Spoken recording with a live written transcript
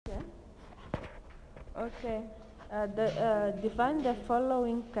Okay. Define the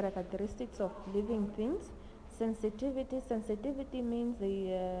following characteristics of living things. Sensitivity. Sensitivity means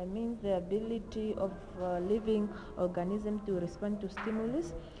the ability of living organism to respond to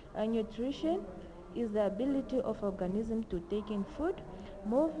stimulus. Nutrition is the ability of organism to take in food.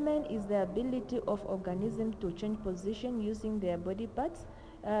 Movement is the ability of organism to change position using their body parts.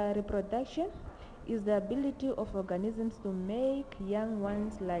 Reproduction is the ability of organisms to make young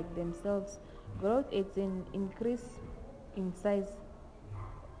ones like themselves. Growth is an increase in size.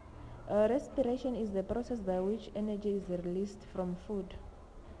 Respiration is the process by which energy is released from food.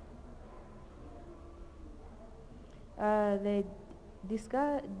 They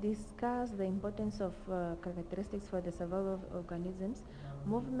discuss the importance of characteristics for the survival of organisms.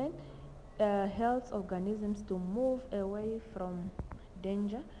 Movement helps organisms to move away from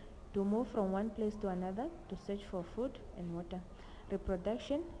danger, to move from one place to another, to search for food and water.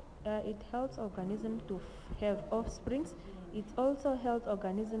 Reproduction, it helps organisms to have offsprings. It also helps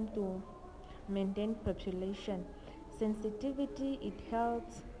organisms to maintain population. Sensitivity, it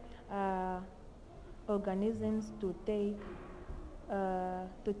helps organisms to take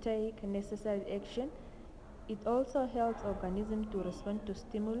necessary action. It also helps organisms to respond to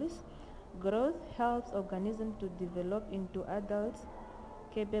stimulus. Growth helps organisms to develop into adults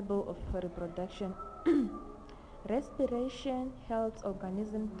capable of reproduction. Respiration helps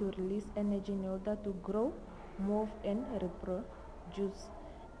organisms to release energy in order to grow, move, and reproduce.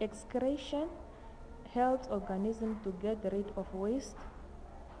 Excretion helps organisms to get rid of waste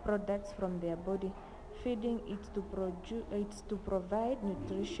products from their body. Feeding is to provide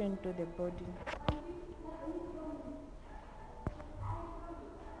nutrition to the body.